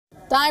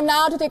Time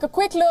now to take a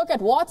quick look at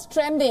what's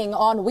trending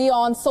on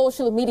WION's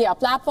social media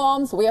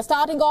platforms. We are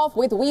starting off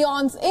with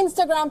WION's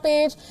Instagram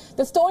page.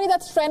 The story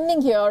that's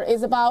trending here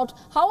is about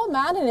how a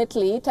man in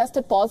Italy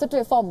tested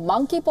positive for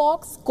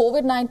monkeypox,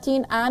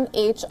 Covid-19 and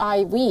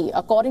HIV.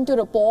 According to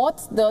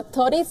reports, the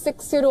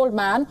 36-year-old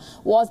man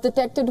was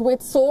detected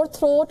with sore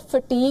throat,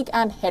 fatigue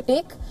and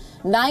headache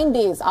 9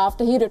 days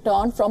after he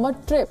returned from a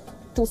trip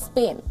to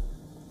Spain.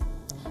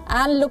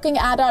 And looking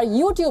at our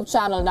YouTube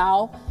channel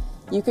now,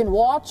 you can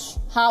watch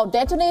how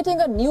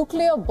detonating a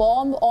nuclear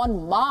bomb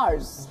on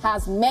Mars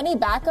has many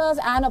backers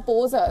and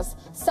opposers.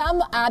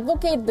 Some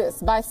advocate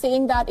this by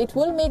saying that it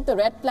will make the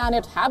red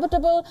planet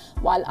habitable,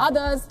 while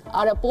others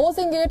are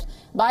opposing it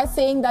by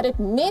saying that it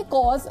may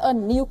cause a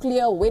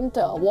nuclear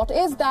winter. What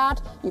is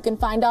that? You can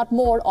find out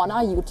more on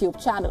our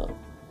YouTube channel.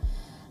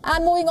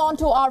 And moving on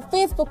to our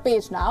Facebook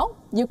page now,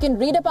 you can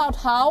read about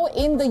how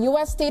in the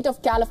US state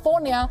of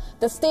California,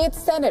 the state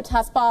Senate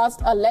has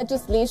passed a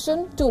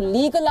legislation to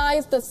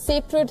legalize the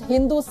sacred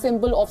Hindu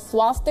symbol of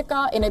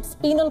swastika in its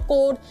penal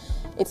code.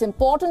 It's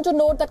important to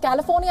note that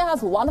California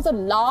has one of the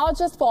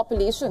largest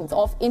populations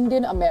of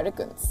Indian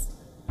Americans.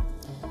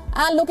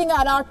 And looking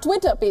at our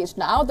Twitter page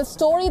now, the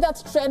story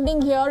that's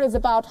trending here is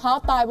about how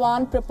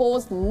Taiwan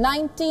proposed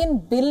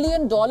 $19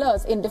 billion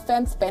in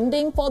defense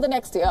spending for the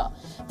next year.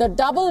 The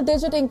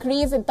double-digit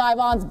increase in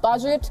Taiwan's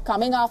budget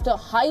coming after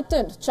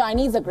heightened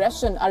Chinese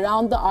aggression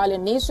around the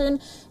island nation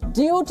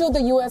due to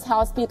the U.S.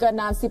 House Speaker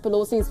Nancy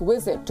Pelosi's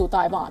visit to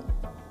Taiwan.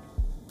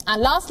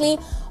 And lastly,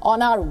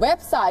 on our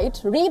website,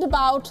 read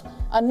about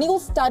a new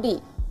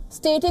study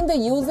stating the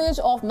usage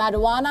of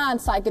marijuana and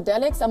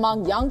psychedelics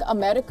among young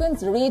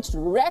Americans reached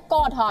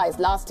record highs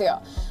last year.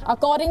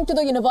 According to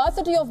the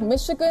University of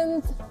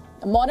Michigan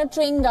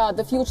Monitoring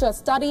the Future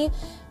study,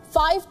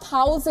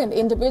 5,000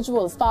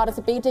 individuals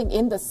participating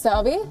in the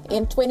survey.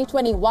 In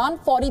 2021,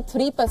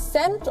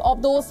 43%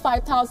 of those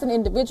 5,000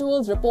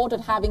 individuals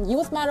reported having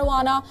used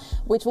marijuana,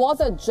 which was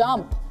a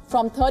jump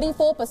from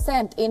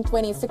 34% in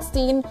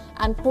 2016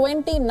 and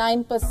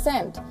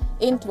 29%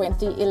 in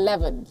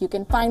 2011. You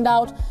can find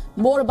out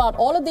more about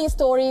all of these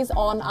stories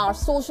on our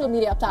social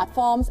media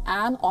platforms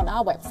and on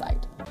our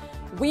website.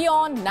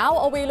 WION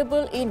now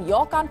available in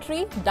your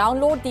country.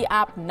 Download the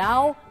app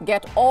now.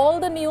 Get all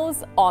the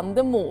news on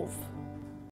the move.